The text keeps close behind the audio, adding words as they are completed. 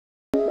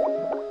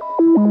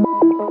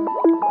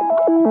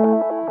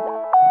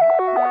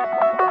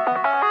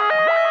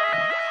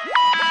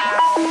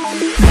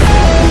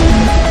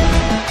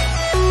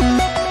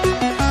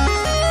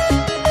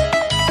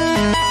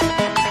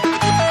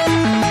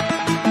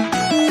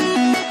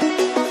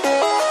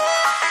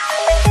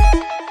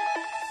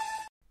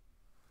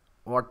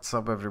What's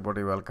up,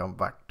 everybody? Welcome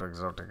back to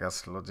Exotic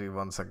Astrology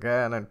once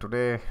again. And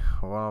today,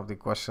 one of the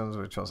questions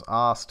which was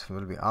asked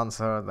will be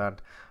answered,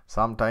 that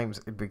sometimes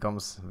it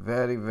becomes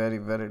very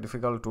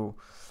difficult to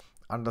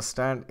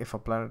understand if a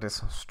planet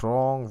is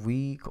strong,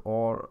 weak,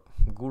 or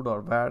good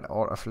or bad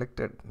or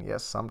afflicted.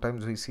 Yes,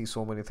 sometimes we see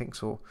so many things.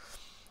 So,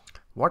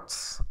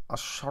 what's a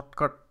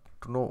shortcut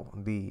to know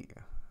the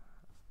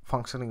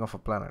functioning of a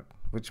planet,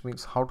 which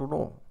means how to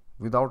know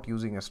without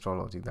using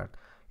astrology that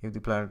if the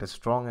planet is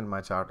strong in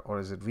my chart or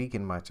is it weak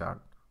in my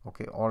chart,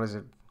 okay, or is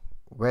it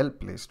well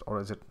placed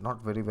or is it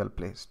not very well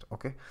placed,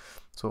 okay.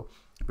 So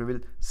we will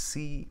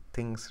see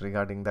things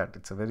regarding that.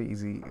 It's a very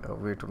easy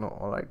way to know.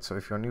 All right, so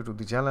if you're new to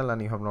the channel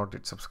and you have not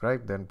yet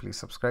subscribed, then please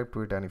subscribe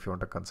to it, and if you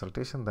want a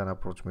consultation, then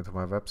approach me through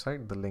my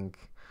website. The link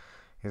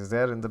is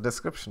there in the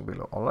description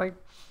below. All right,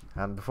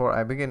 and before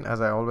I begin,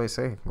 as I always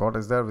say, God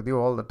is there with you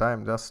all the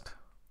time. Just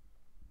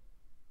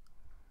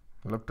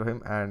look to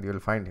him and you'll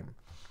find him.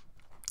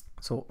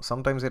 So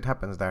sometimes it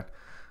happens that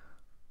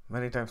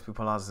many times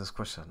people ask this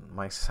question: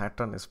 my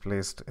Saturn is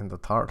placed in the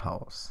 3rd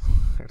house,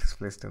 it is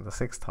placed in the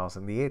 6th house,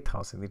 in the 8th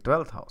house, in the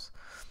 12th house.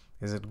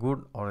 Is it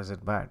good or is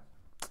it bad?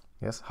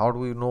 Yes, how do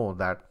we know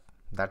that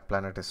that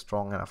planet is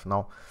strong enough?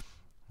 Now,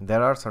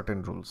 there are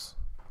certain rules,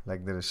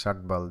 like there is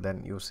Shatbal.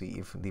 Then you see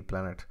if the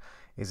planet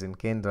is in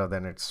Kendra,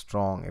 then it's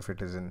strong. If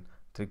it is in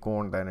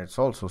Trikon, then it's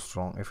also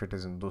strong. If it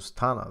is in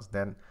Dusthanas,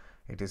 then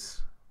it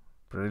is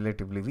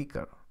relatively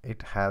weaker.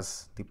 It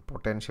has the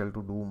potential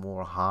to do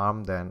more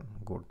harm than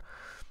good.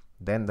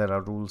 Then there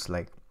are rules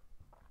like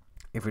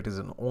if it is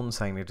an own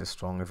sign, it is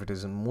strong. If it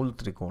is in Mul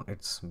Trikon,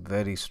 it's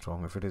very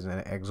strong. If it is in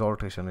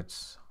exaltation,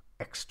 it's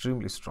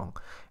extremely strong.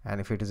 And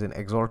if it is in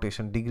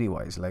exaltation degree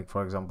wise, like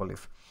for example,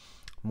 if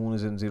Moon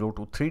is in 0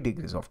 to 3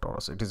 degrees of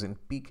Taurus, it is in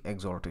peak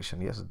exaltation,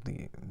 yes,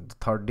 the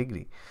 3rd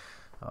degree.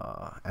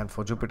 And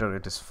for Jupiter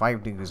it is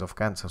 5 degrees of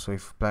Cancer. So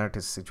if planet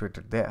is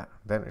situated there,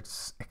 then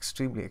it's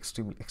extremely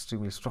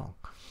strong.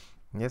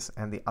 Yes,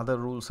 and the other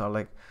rules are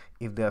like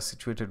if they are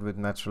situated with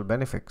natural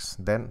benefics,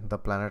 then the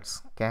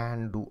planets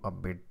can do a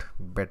bit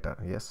better.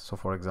 Yes, so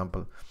for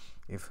example,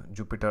 if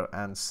Jupiter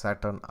and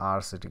Saturn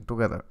are sitting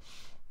together,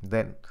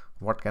 then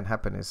what can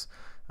happen is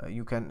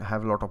you can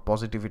have a lot of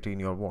positivity in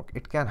your work.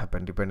 It can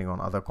happen depending on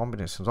other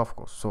combinations, of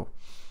course. So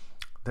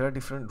there are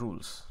different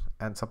rules,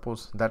 and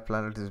suppose that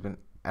planet has been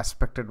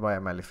aspected by a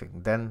malefic,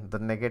 then the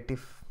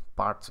negative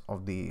parts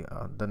of the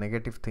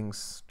negative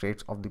things,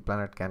 traits of the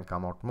planet can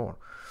come out more.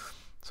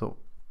 So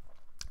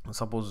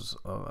suppose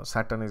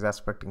Saturn is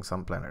aspecting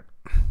some planet.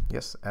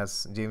 Yes,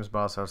 as James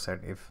Barser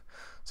said, if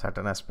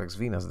Saturn aspects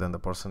Venus, then the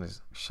person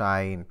is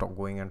shy in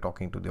going and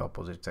talking to the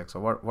opposite sex,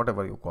 or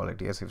whatever you call it.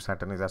 Yes, if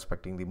Saturn is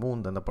aspecting the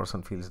moon, then the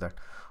person feels that,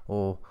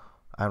 oh,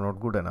 I'm not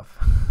good enough.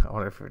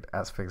 Or if it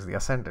aspects the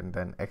ascendant,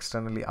 then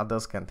externally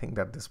others can think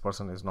that this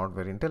person is not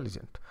very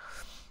intelligent.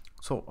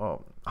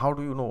 So how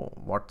do you know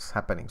what's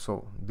happening?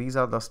 So these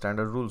are the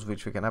standard rules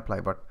which we can apply.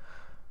 But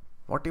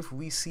what if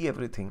we see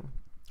everything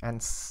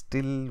and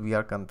still we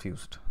are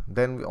confused?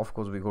 Then of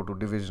course we go to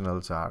divisional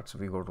charts,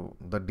 we go to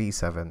the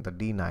D7, the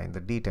D9,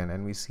 the D10,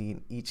 and we see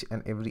in each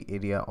and every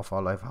area of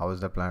our life how is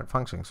the planet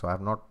functioning. So I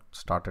have not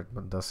started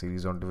the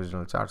series on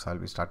divisional charts. I'll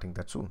be starting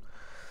that soon.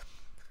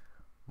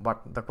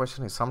 But the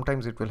question is,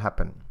 sometimes it will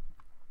happen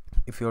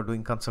if you are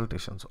doing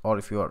consultations, or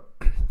if you are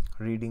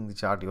reading the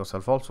chart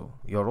yourself also,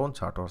 your own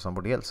chart or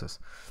somebody else's,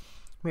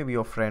 maybe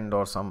your friend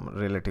or some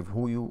relative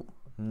who you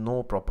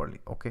know properly,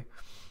 okay.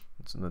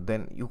 So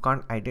then you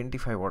can't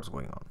identify what's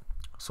going on.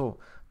 So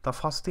the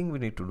first thing we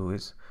need to do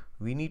is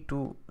we need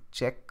to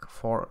check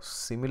for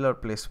similar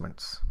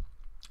placements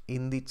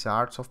in the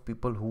charts of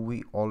people who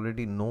we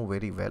already know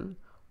very well,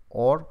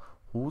 or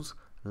whose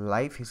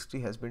life history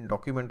has been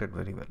documented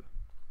very well.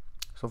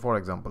 So for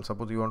example,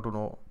 suppose you want to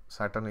know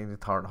Saturn in the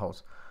 3rd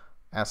house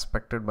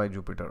aspected by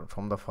Jupiter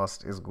from the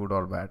 1st is good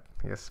or bad.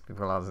 Yes,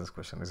 people ask this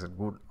question, is it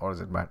good or is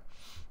it bad?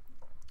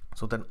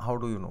 So then how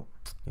do you know?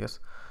 Yes,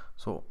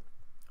 so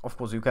of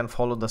course you can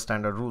follow the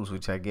standard rules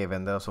which I gave,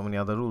 and there are so many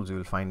other rules you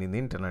will find in the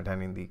internet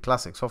and in the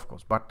classics, of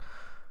course. But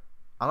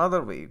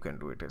another way you can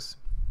do it is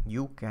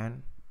you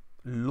can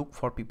look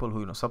for people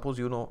who you know. Suppose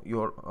you know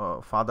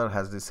your father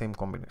has the same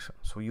combination,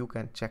 so you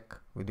can check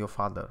with your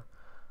father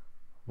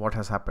what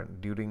has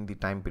happened during the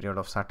time period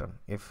of Saturn,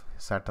 if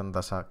Saturn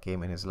Dasha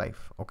came in his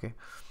life, okay.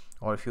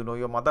 Or if you know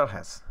your mother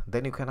has,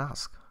 then you can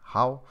ask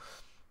how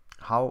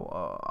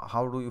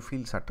do you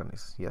feel Saturn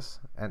is. Yes,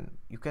 and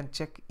you can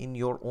check in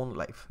your own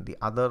life. The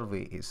other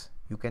way is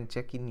you can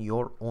check in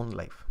your own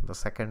life, the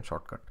second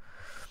shortcut.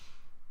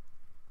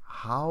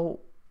 How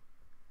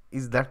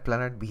is that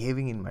planet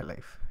behaving in my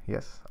life?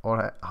 Yes,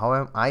 or how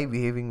am I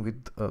behaving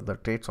with the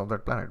traits of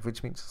that planet?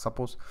 Which means,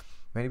 suppose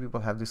many people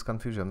have this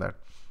confusion that,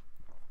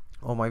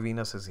 oh, my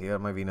Venus is here,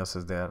 my Venus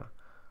is there,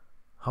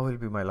 how will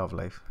be my love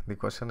life? The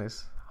question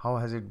is, how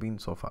has it been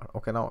so far?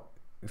 Okay, now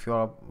if you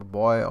are a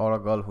boy or a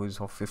girl who is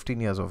of 15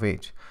 years of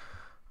age,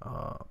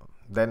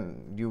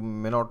 then you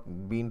may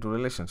not be into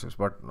relationships.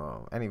 But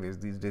anyways,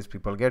 these days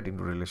people get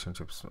into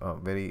relationships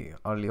very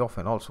early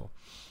often also.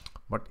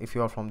 But if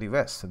you are from the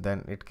West,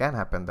 then it can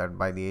happen that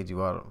by the age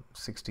you are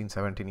 16,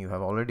 17, you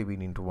have already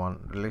been into one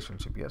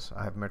relationship. Yes,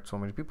 I have met so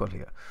many people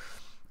here.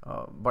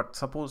 But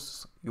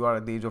suppose you are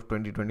at the age of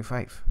 20,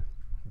 25,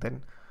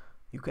 then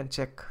you can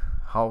check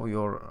how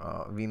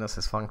your Venus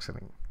is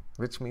functioning,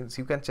 which means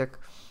you can check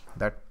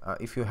that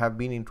if you have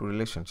been into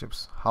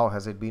relationships, how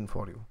has it been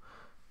for you?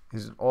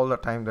 Is it all the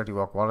time that you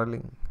are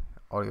quarreling,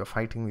 or you're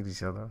fighting with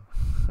each other?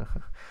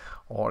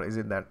 Or is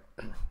it that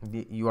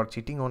you are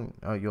cheating on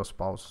your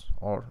spouse,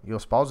 or your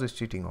spouse is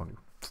cheating on you?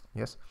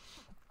 Yes.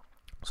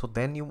 So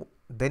then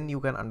you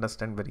can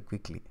understand very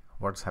quickly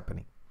what's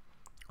happening.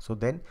 So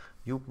then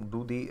you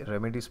do the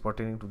remedies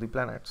pertaining to the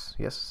planets.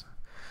 Yes.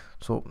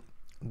 So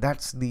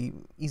that's the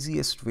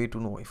easiest way to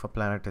know if a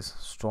planet is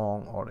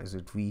strong or is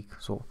it weak.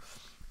 So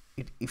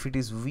if it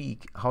is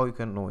weak, how you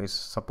can know is,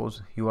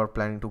 suppose you are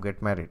planning to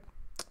get married.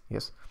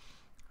 Yes,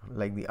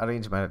 like the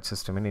arranged marriage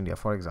system in India,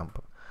 for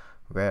example,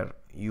 where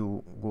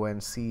you go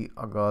and see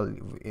a girl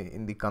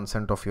in the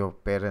consent of your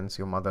parents,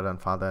 your mother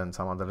and father and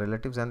some other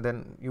relatives, and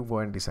then you go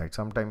and decide.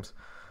 Sometimes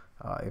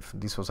if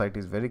the society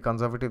is very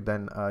conservative,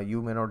 then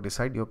you may not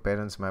decide, your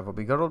parents may have a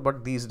bigger role.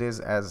 But these days,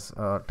 as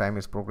time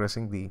is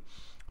progressing, the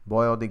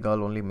boy or the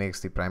girl only makes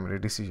the primary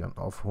decision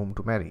of whom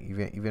to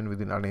marry. Even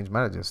within arranged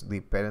marriages, the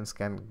parents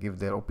can give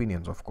their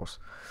opinions, of course.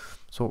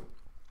 So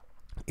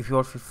if you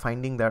are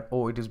finding that,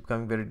 oh, it is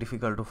becoming very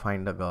difficult to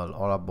find a girl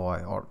or a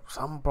boy, or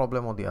some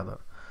problem or the other,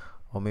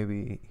 or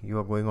maybe you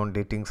are going on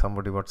dating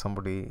somebody, but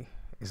somebody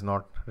is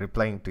not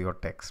replying to your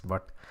text,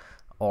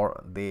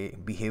 or they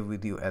behave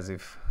with you as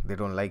if they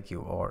don't like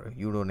you, or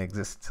you don't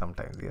exist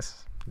sometimes.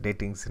 Yes,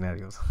 dating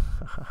scenarios.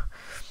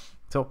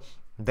 So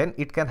then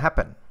it can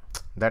happen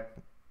that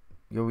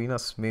your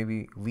Venus may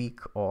be weak,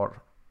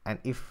 and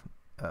if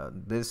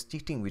there's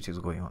cheating which is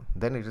going on,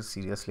 then it is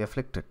seriously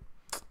afflicted.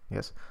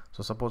 Yes.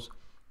 So suppose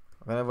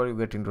whenever you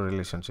get into a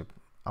relationship,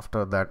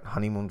 after that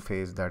honeymoon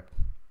phase, that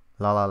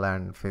la la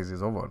land phase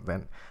is over,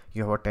 then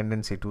you have a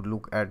tendency to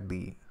look at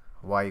the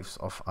wives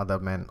of other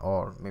men,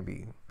 or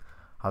maybe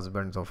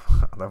husbands of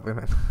other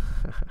women,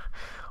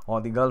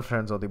 or the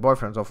girlfriends or the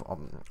boyfriends of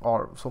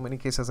or so many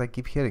cases I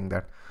keep hearing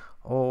that,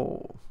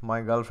 oh,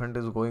 my girlfriend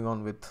is going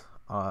on with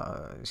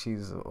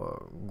she's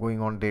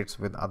going on dates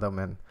with other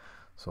men,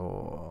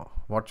 so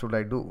what should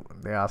I do?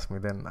 They ask me.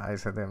 Then I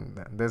say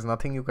them, there's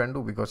nothing you can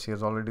do, because she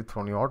has already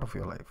thrown you out of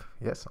your life.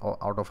 Yes, or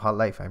out of her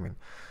life, I mean.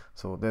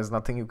 So there's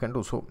nothing you can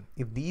do. So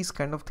if these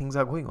kind of things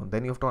are going on,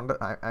 then you have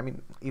to I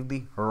mean, if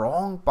the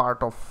wrong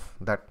part of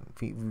that,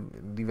 the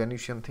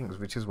Venusian things,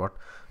 which is what,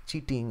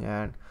 cheating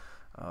and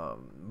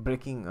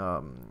breaking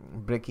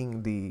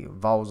the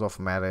vows of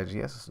marriage,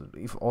 yes,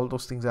 if all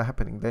those things are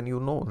happening, then you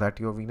know that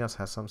your Venus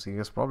has some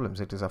serious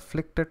problems. It is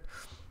afflicted.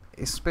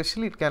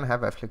 Especially it can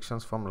have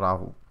afflictions from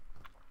Rahu.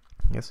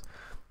 Yes.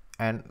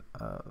 And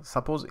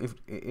suppose if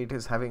it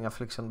is having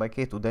affliction by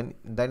Ketu,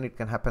 then it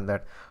can happen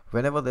that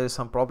whenever there is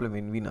some problem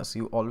in Venus,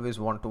 you always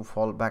want to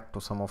fall back to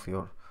some of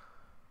your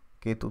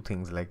Ketu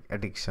things, like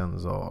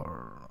addictions,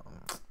 or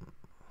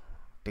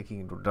taking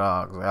into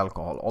drugs,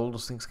 alcohol. All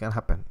those things can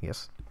happen.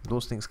 Yes,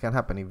 those things can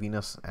happen if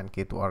Venus and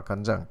Ketu are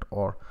conjunct,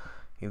 or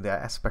if they are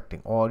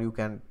aspecting, or you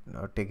can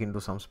take into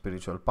some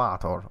spiritual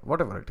path, or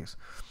whatever it is.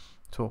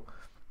 So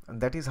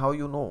that is how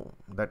you know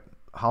that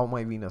how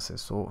my Venus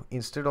is. So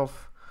instead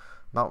of,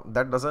 now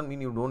that doesn't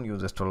mean you don't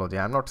use astrology.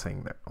 I'm not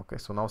saying that. Okay,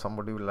 so now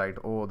somebody will write,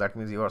 oh, that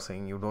means you are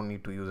saying you don't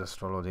need to use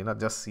astrology, not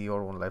just see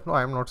your own life. No,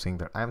 I'm not saying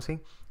that. I'm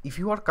saying if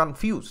you are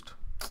confused,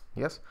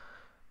 yes,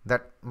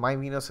 that my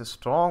Venus is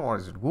strong, or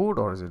is it good,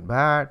 or is it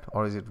bad,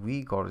 or is it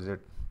weak, or is it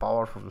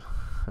powerful,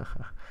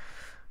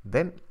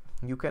 then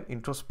you can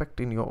introspect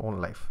in your own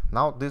life.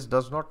 Now this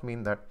does not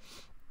mean that,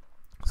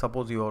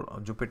 suppose your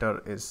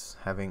Jupiter is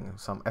having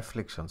some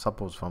affliction,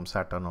 suppose from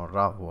Saturn or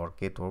Rahu or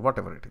Ketu or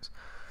whatever it is,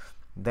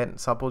 then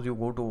suppose you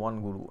go to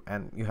one guru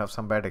and you have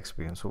some bad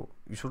experience. So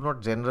you should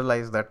not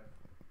generalize that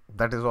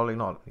is all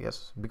in all.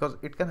 Yes, because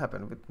it can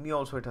happen. With me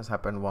also it has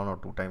happened 1 or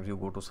 2 times. You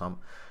go to some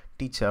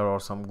teacher or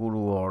some guru,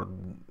 or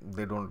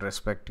they don't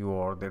respect you,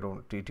 or they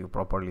don't treat you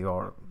properly,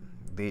 or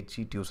they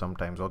cheat you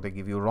sometimes, or they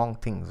give you wrong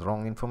things,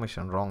 wrong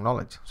information, wrong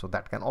knowledge. So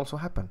that can also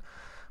happen.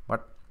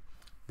 But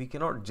we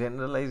cannot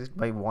generalize it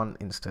by one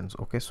instance.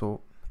 Okay,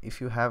 so if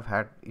you have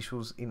had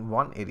issues in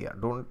one area,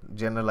 don't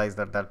generalize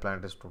that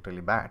planet is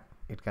totally bad.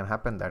 It can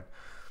happen that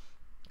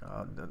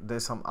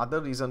there's some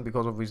other reason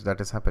because of which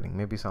that is happening.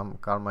 Maybe some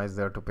karma is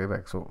there to pay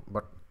back. So,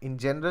 but in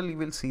general, you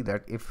will see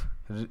that if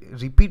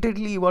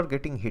repeatedly you are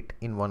getting hit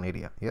in one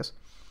area, yes,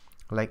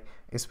 like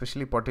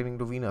especially pertaining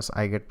to Venus,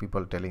 I get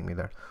people telling me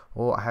that,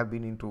 oh, I have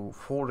been into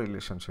 4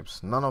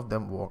 relationships, none of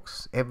them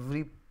works.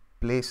 Every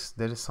place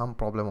there is some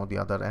problem or the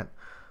other, and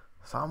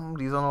some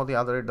reason or the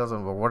other it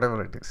doesn't work,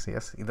 whatever it is.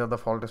 Yes, either the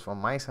fault is from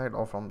my side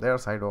or from their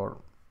side,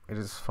 or it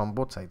is from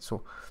both sides.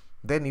 So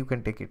then you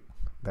can take it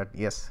that,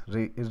 yes,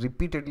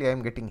 repeatedly I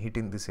am getting hit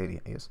in this area.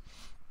 Yes.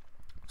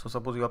 So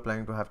suppose you are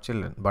planning to have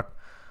children, but,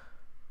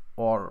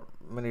 or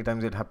many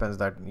times it happens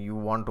that you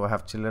want to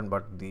have children,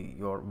 but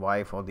your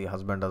wife or the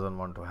husband doesn't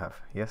want to have.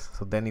 Yes.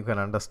 So then you can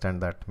understand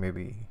that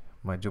maybe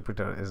my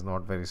Jupiter is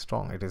not very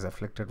strong. It is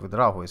afflicted with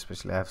Rahu.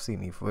 Especially I have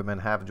seen, if women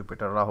have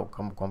Jupiter Rahu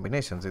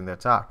combinations in their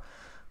chart,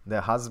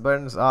 their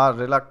husbands are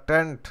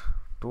reluctant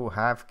to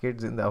have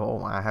kids in their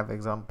home. I have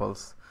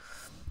examples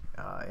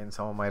in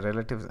some of my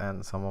relatives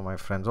and some of my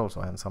friends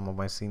also, and some of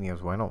my seniors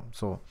who I know.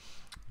 So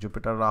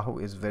Jupiter Rahu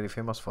is very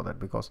famous for that,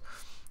 because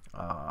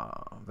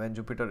when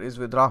Jupiter is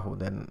with Rahu,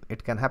 then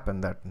it can happen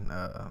that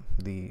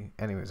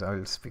anyways, I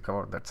will speak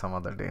about that some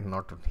other day,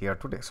 not here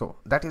today. So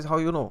that is how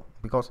you know,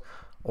 because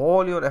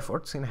all your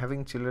efforts in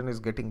having children is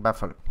getting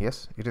baffled.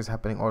 Yes, it is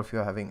happening. Or if you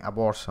are having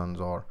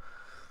abortions or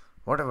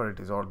whatever it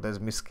is, or there's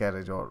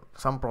miscarriage or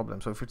some problem,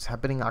 so if it's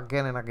happening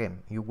again and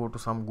again, you go to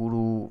some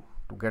guru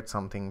to get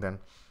something, then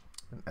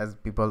as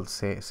people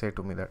say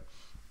to me that,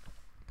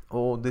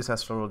 oh, this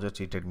astrologer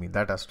cheated me,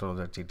 that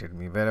astrologer cheated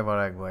me, wherever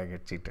I go I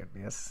get cheated.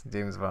 Yes,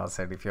 James Barr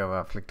said, if you have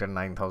afflicted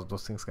 9th house,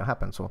 those things can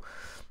happen. So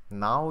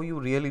now you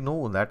really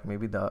know that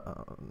maybe the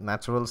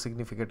natural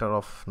significator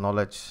of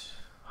knowledge,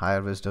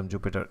 higher wisdom,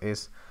 Jupiter,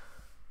 is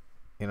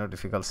in a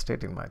difficult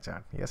state in my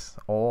chart. Yes,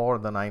 or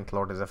the 9th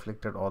lord is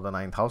afflicted, or the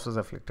 9th house is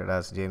afflicted,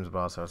 as James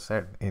Brasser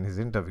said in his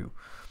interview.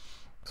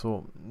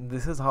 So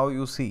this is how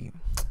you see.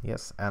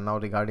 Yes. And now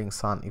regarding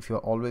Sun, if you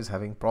are always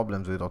having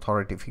problems with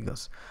authority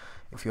figures,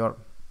 if you are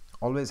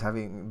always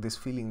having this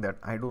feeling that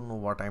I don't know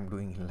what I'm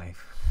doing in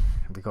life,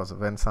 because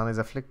when Sun is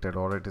afflicted,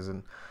 or it is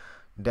in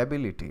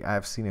debility, I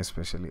have seen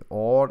especially,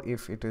 or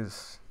if it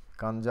is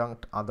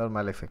conjunct other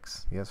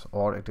malefics, yes,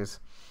 or it is,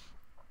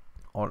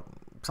 or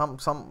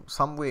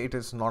some way it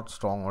is not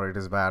strong, or it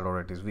is bad, or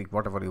it is weak,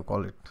 whatever you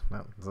call it.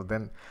 So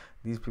then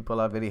these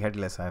people are very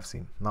headless, I have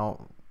seen.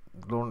 Now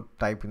don't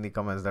type in the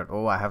comments that,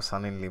 oh, I have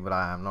Sun in Libra,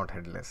 I am not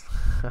headless.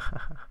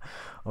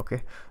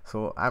 Okay,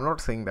 so I'm not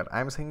saying that.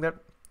 I'm saying that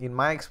in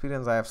my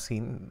experience I have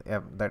seen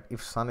that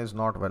if Sun is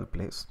not well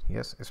placed,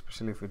 yes,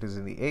 especially if it is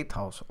in the 8th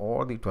house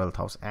or the 12th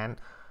house, and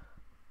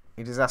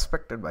it is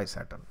aspected by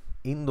Saturn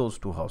in those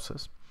two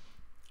houses,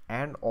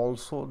 and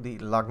also the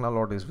Lagna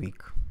lord is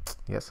weak,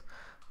 yes,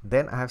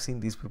 then I have seen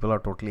these people are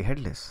totally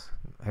headless.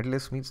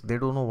 Headless means they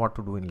don't know what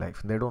to do in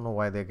life. They don't know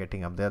why they're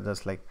getting up. They're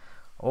just like,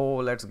 oh,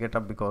 let's get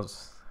up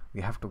because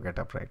we have to get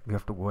up, right? We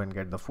have to go and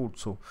get the food.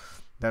 So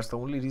that's the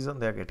only reason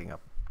they're getting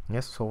up.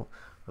 Yes. So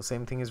the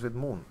same thing is with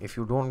Moon. If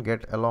you don't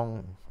get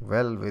along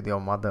well with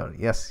your mother,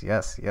 yes,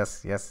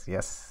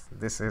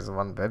 this is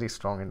one very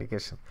strong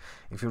indication.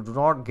 If you do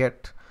not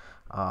get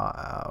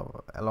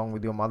along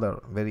with your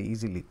mother very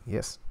easily,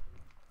 yes,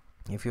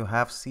 if you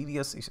have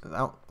serious issues,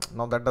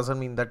 now that doesn't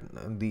mean that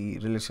the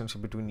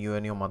relationship between you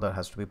and your mother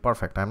has to be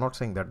perfect. I'm not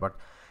saying that, but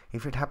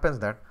if it happens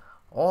that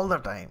all the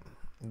time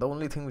the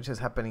only thing which is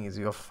happening is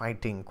you're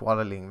fighting,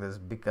 quarreling, there's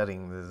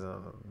bickering,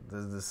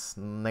 there's this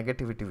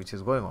negativity which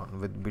is going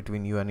on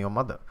between you and your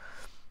mother,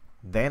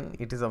 then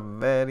it is a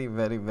very,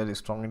 very, very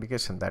strong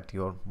indication that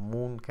your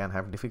Moon can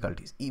have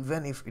difficulties.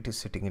 Even if it is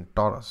sitting in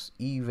Taurus,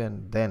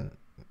 even then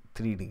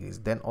 3 degrees,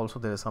 then also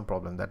there is some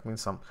problem. That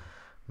means some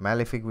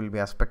malefic will be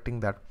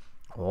aspecting that,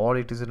 or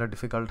it is in a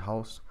difficult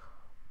house,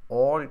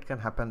 or it can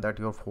happen that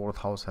your 4th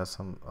house has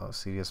some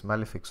serious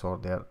malefics, or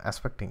they are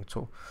aspecting it.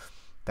 So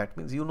that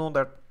means you know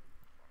that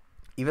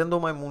even though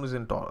my Moon is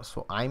in Taurus,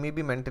 so I may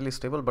be mentally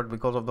stable, but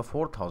because of the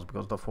 4th house,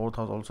 because the 4th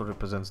house also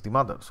represents the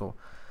mother, so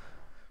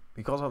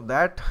because of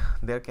that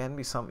there can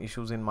be some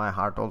issues in my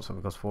heart also,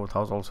 because 4th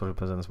house also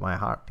represents my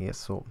heart. Yes,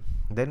 so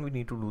then we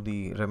need to do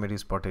the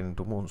remedies pertaining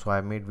to Moon. So I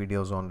have made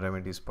videos on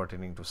remedies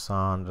pertaining to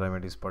Sun,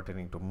 remedies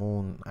pertaining to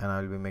Moon, and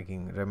I will be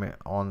making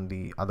on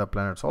the other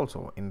planets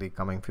also in the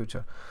coming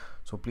future.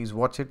 So please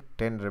watch it.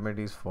 10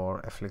 remedies for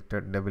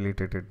afflicted,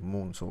 debilitated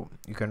Moon. So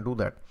you can do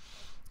that.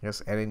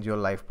 Yes, arrange your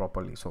life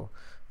properly. So,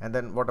 and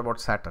then what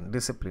about Saturn?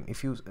 Discipline.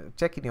 If you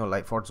check in your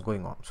life what's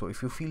going on, so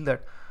if you feel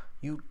that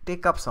you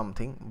take up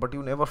something but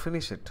you never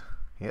finish it,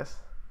 yes,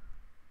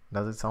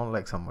 does it sound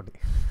like somebody?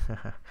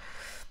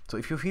 So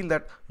if you feel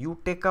that you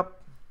take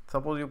up,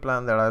 suppose you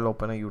plan that I'll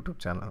open a YouTube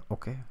channel,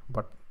 okay,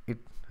 but it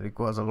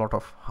requires a lot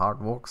of hard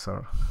work,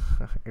 sir.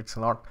 It's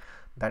not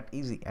that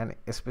easy. And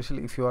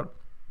especially if you are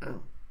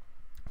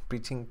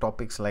preaching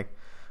topics like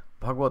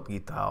Bhagavad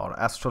Gita or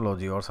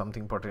astrology or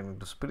something pertaining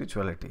to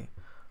spirituality,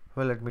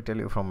 well, let me tell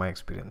you from my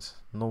experience,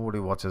 nobody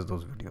watches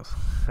those videos.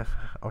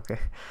 Okay,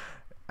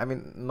 I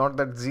mean, not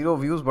that zero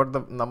views, but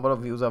the number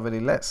of views are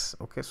very less.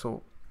 Okay,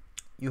 so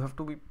you have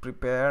to be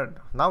prepared.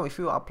 Now if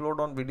you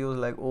upload on videos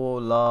like, oh,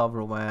 love,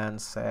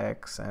 romance,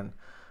 sex and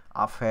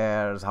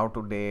affairs, how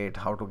to date,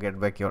 how to get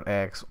back your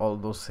ex, all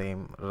those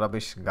same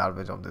rubbish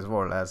garbage of this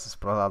world, as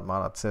Prahlad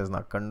Maharaj says,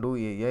 na kandu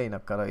ye na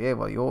kara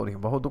eva yori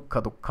bahu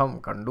dukha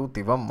dukham kandu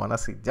tivam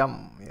manasi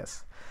jam.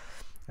 Yes,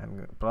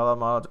 and Prahlad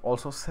Maharaj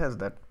also says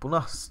that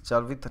punah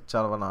charvit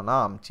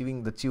charvananam,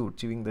 chewing the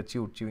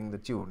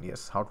chewed.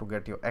 Yes, how to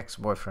get your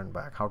ex-boyfriend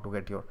back, how to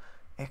get your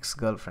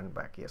ex-girlfriend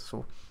back. Yes,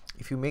 so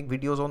if you make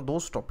videos on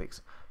those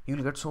topics,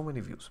 you'll get so many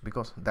views,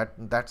 because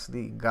that's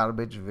the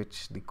garbage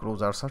which the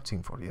crows are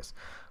searching for. Yes,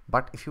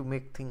 but if you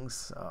make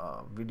things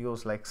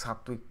videos like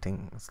sattvic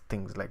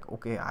things like,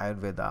 okay,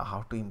 Ayurveda,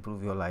 how to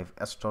improve your life,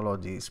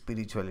 astrology,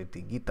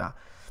 spirituality, Gita,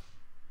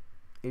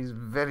 it's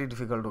very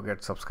difficult to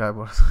get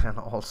subscribers and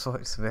also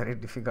it's very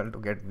difficult to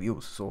get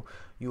views. So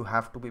you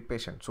have to be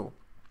patient. So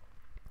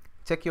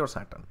check your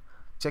Saturn,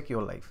 check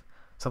your life.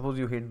 Suppose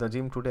you hit the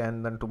gym today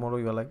and then tomorrow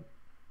you're like,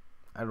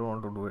 I don't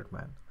want to do it,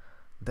 man.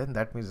 Then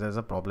that means there's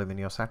a problem in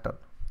your Saturn.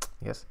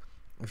 Yes.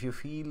 If you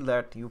feel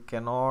that you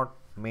cannot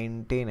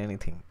maintain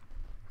anything,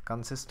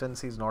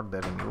 consistency is not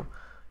there in you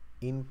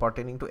in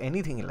pertaining to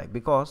anything in life,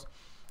 because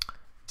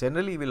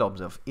generally you will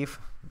observe if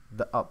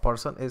the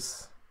person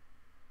is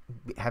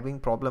having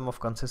problem of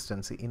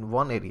consistency in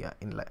one area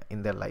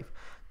in their life,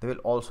 they will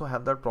also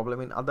have that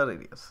problem in other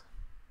areas,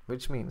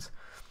 which means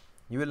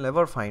you will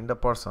never find a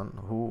person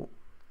who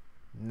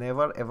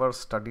never ever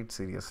studied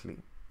seriously,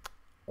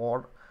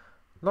 or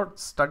not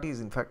studies.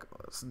 In fact,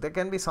 there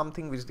can be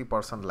something which the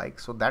person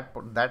likes, so that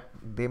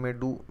they may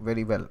do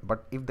very well.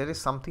 But if there is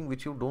something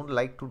which you don't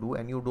like to do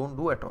and you don't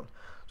do at all,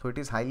 so it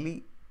is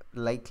highly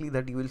likely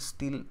that you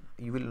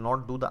will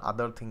not do the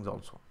other things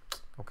also.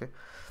 Okay,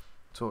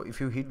 so if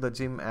you hit the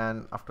gym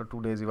and after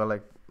 2 days you are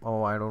like,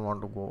 oh, I don't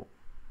want to go,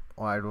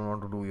 or I don't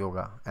want to do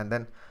yoga, and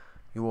then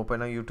you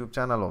open a YouTube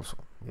channel also.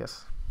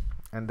 Yes,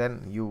 and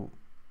then you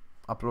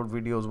upload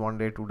videos one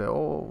day, 2 day,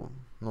 oh,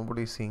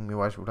 nobody is seeing me,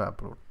 why should I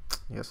upload?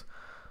 Yes.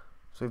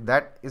 So if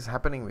that is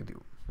happening with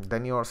you,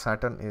 then your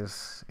Saturn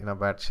is in a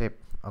bad shape,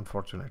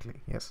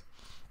 unfortunately. Yes.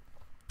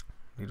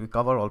 Did we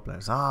cover all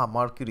planets?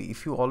 Mercury.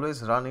 If you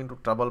always run into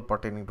trouble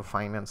pertaining to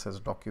finances,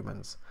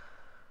 documents,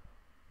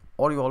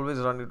 or you always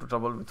run into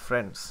trouble with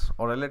friends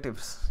or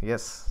relatives,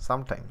 yes,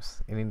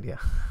 sometimes in India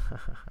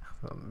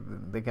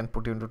they can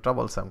put you into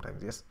trouble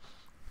sometimes. Yes.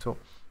 So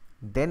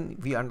then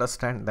we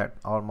understand that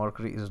our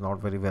Mercury is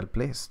not very well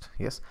placed.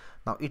 Yes.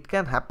 Now it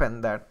can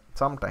happen that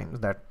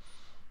sometimes that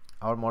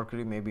our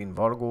Mercury may be in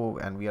Virgo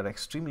and we are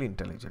extremely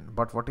intelligent,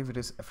 but what if it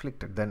is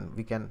afflicted? Then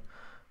we can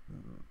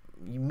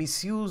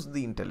misuse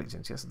the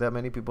intelligence. Yes, there are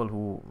many people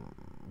who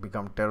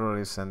become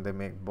terrorists and they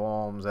make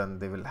bombs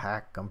and they will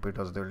hack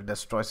computers, they will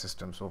destroy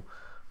systems. So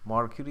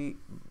Mercury's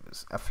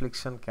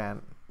affliction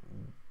can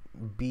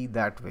be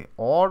that way,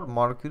 or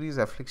Mercury's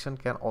affliction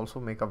can also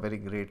make a very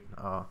great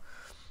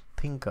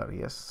thinker.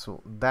 Yes,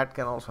 so that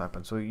can also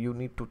happen. So you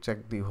need to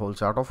check the whole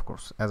chart, of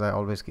course, as I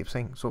always keep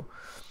saying. So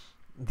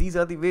these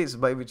are the ways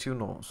by which you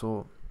know.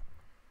 So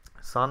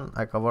Sun,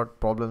 I covered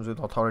problems with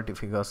authority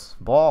figures,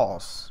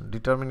 boss,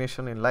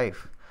 determination in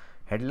life,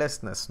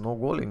 headlessness, no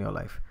goal in your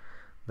life.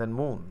 Then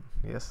Moon,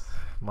 yes,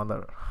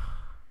 mother.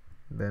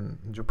 Then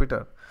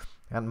Jupiter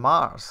and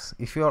Mars.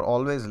 If you are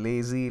always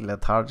lazy,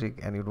 lethargic,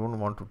 and you don't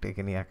want to take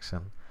any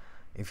action,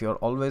 if you are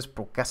always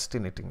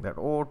procrastinating that,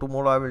 oh,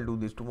 tomorrow I will do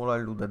this, tomorrow I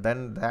will do that,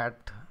 then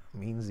that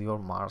means your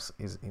Mars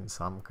is in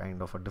some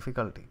kind of a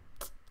difficulty.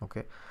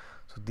 Okay,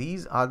 so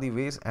these are the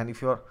ways. And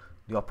if you are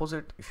the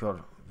opposite, if you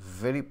are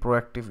very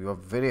proactive, you are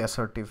very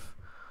assertive,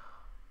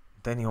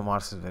 then your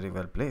Mars is very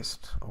well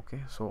placed.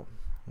 Okay, so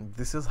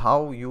this is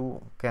how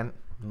you can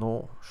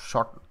know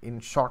in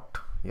short,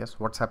 yes,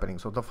 what's happening.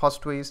 So the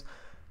first way is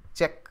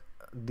check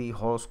the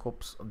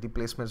horoscopes, the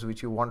placements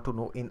which you want to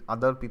know in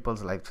other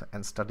people's lives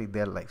and study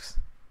their lives.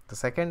 The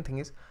second thing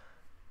is,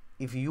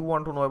 if you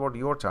want to know about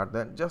your chart,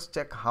 then just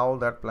check how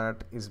that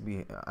planet is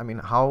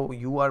how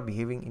you are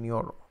behaving in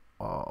your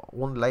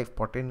own life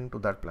pertaining to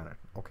that planet.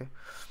 Okay,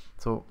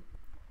 so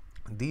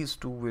these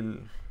two will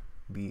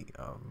be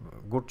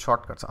good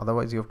shortcuts.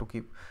 Otherwise you have to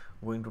keep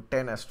going to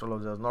 10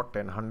 astrologers, not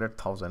 10,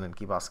 100,000, and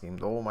keep asking,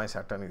 oh, my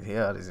Saturn is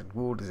here, is it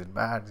good, is it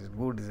bad, is it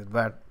good, is it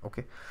bad?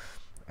 Okay,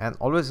 and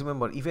always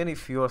remember, even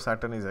if your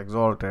Saturn is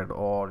exalted,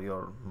 or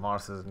your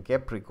Mars is in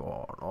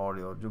Capricorn, or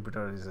your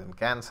Jupiter is in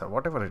Cancer,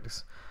 whatever it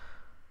is,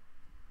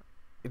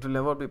 it will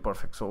never be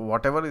perfect. So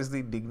whatever is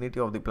the dignity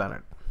of the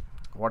planet,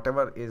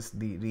 whatever is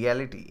the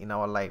reality in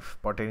our life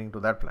pertaining to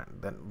that planet,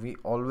 then we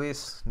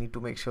always need to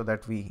make sure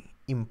that we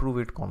improve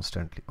it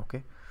constantly.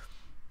 Okay,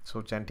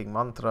 so chanting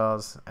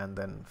mantras and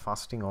then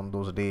fasting on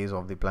those days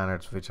of the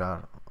planets which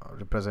are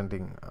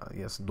representing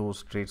yes,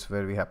 those traits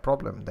where we have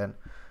problem, then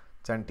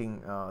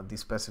chanting the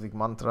specific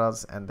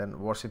mantras, and then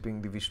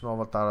worshipping the Vishnu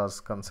avatars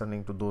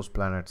concerning to those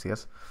planets.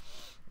 Yes,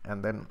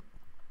 and then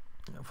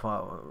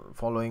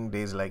following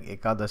days like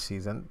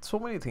Ekadashis, and so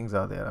many things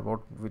are there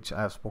about which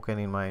I have spoken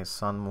in my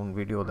Sun Moon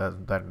video,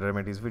 that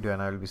remedies video,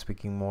 and I will be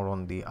speaking more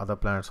on the other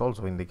planets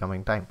also in the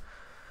coming time.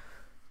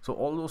 So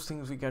all those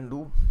things we can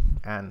do,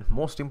 and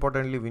most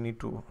importantly, we need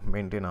to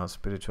maintain our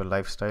spiritual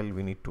lifestyle.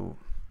 We need to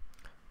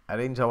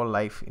arrange our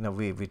life in a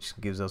way which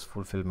gives us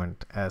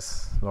fulfillment,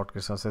 as Lord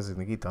Krishna says in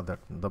the Gita, that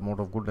the mode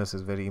of goodness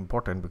is very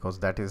important, because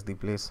that is the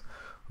place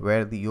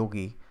where the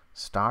yogi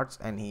starts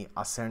and he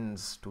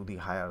ascends to the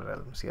higher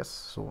realms. Yes,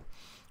 so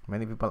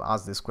many people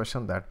ask this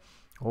question that,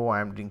 oh, I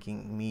am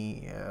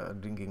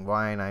drinking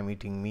wine, I am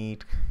eating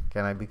meat,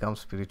 can I become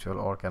spiritual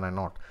or can I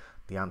not?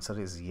 The answer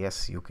is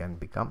yes, you can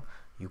become.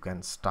 You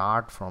can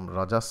start from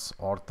rajas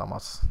or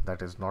tamas,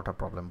 that is not a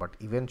problem, but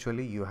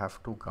eventually you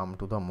have to come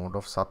to the mode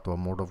of sattva,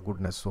 mode of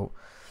goodness. So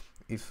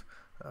if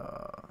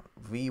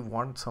we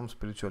want some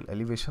spiritual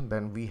elevation,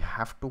 then we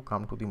have to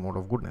come to the mode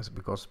of goodness,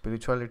 because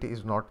spirituality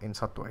is not in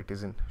sattva, it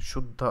is in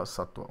shuddha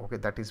sattva. Okay,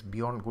 that is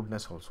beyond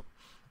goodness also.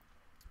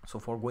 So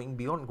for going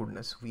beyond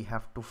goodness, we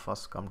have to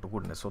first come to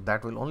goodness. So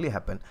that will only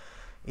happen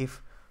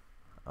if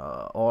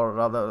or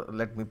rather,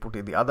 let me put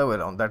it the other way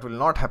around, that will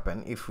not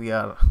happen if we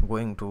are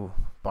going to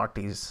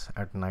parties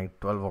at night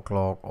 12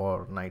 o'clock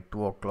or night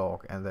 2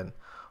 o'clock and then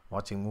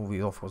watching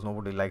movies. Of course,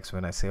 nobody likes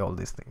when I say all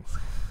these things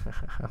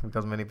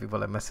because many people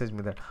have messaged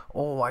me that,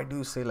 oh, why do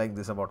you say like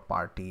this about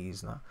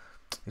parties? Nah,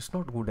 it's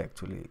not good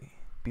actually.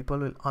 People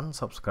will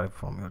unsubscribe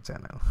from your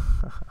channel.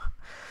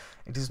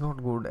 It is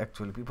not good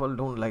actually. People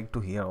don't like to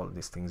hear all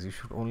these things. You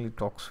should only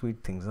talk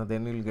sweet things. Now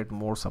then you'll get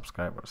more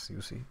subscribers.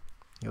 You see,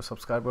 your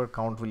subscriber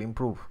count will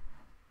improve.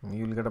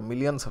 You'll get 1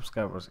 million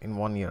subscribers in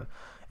 1 year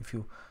if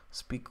you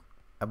speak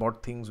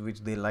about things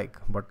which they like.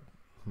 But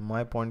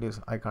my point is,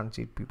 I can't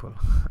cheat people.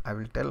 I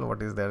will tell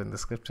what is there in the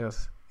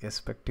scriptures,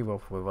 irrespective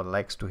of whoever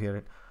likes to hear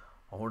it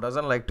or who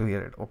doesn't like to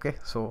hear it. Okay,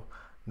 so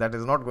that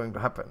is not going to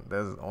happen.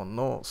 There's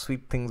no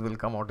sweet things will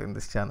come out in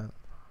this channel.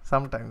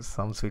 Sometimes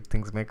some sweet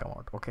things may come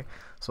out. Okay,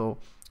 so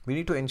we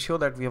need to ensure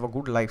that we have a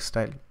good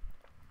lifestyle.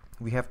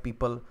 We have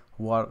people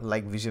who are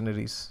like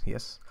visionaries.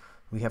 Yes,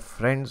 we have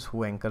friends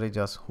who encourage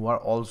us, who are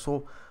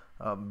also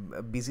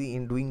busy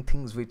in doing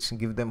things which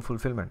give them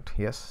fulfillment.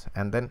 Yes,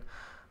 and then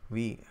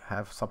we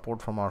have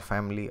support from our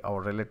family,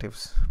 our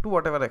relatives, to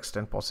whatever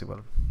extent possible.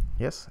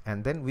 Yes,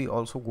 and then we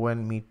also go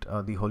and meet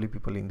the holy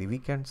people in the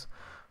weekends,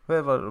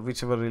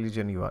 whichever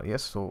religion you are.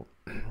 Yes, so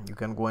you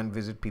can go and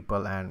visit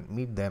people and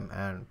meet them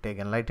and take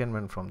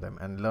enlightenment from them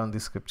and learn the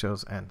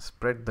scriptures and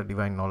spread the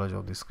divine knowledge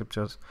of the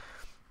scriptures,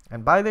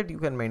 and by that you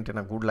can maintain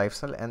a good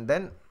lifestyle and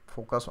then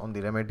focus on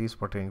the remedies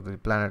pertaining to the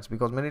planets.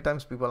 Because many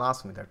times people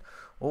ask me that,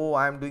 oh,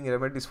 I am doing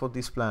remedies for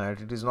this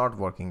planet, it is not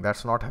working,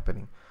 that's not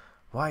happening.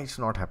 Why it's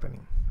not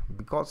happening?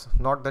 Because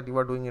not that you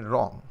are doing it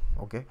wrong,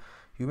 okay,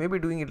 you may be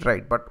doing it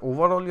right, but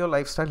overall your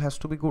lifestyle has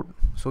to be good.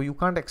 So you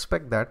can't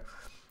expect that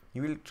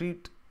you will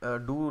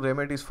do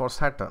remedies for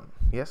Saturn.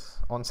 Yes,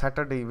 on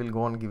Saturday you will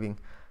go on giving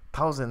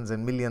thousands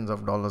and millions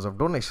of dollars of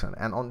donation,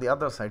 and on the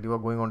other side you are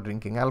going on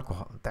drinking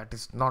alcohol. That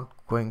is not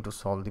going to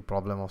solve the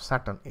problem of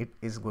Saturn. It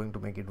is going to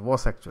make it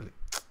worse actually.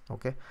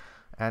 Okay,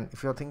 and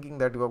if you're thinking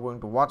that you are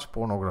going to watch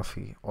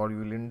pornography or you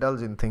will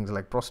indulge in things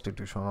like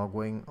prostitution or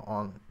going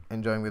on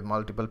enjoying with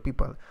multiple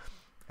people,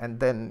 and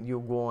then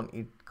you go on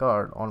eat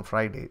curd on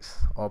Fridays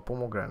or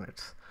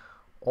pomegranates,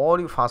 or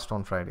you fast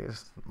on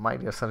Fridays, my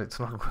dear sir, it's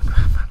not going to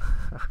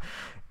happen.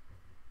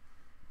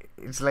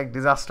 It's like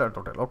disaster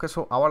total. Okay,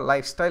 so our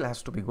lifestyle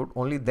has to be good,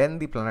 only then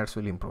the planets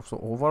will improve. So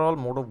overall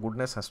mode of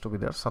goodness has to be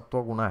there,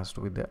 sattva guna has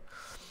to be there.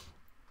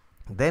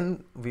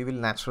 Then we will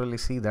naturally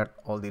see that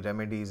all the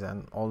remedies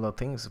and all the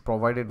things,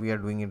 provided we are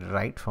doing it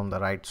right from the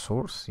right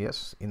source,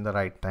 yes, in the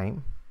right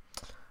time,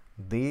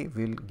 they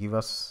will give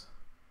us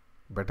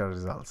better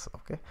results.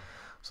 Okay,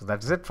 so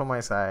that's it from my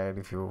side.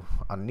 If you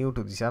are new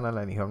to the channel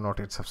and you have not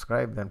yet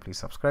subscribed, then please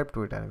subscribe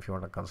to it, and if you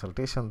want a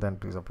consultation, then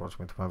please approach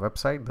me through my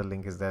website. The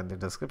link is there in the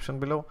description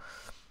below,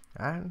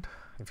 and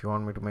if you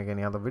want me to make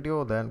any other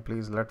video, then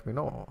please let me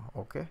know.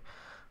 Okay,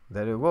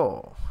 there you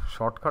go,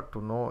 shortcut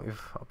to know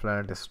if a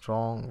planet is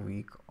strong,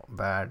 weak,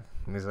 bad,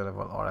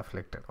 miserable or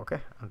afflicted.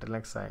 Okay, until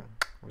next time,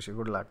 wish you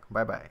good luck.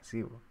 Bye bye, see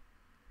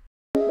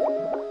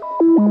you.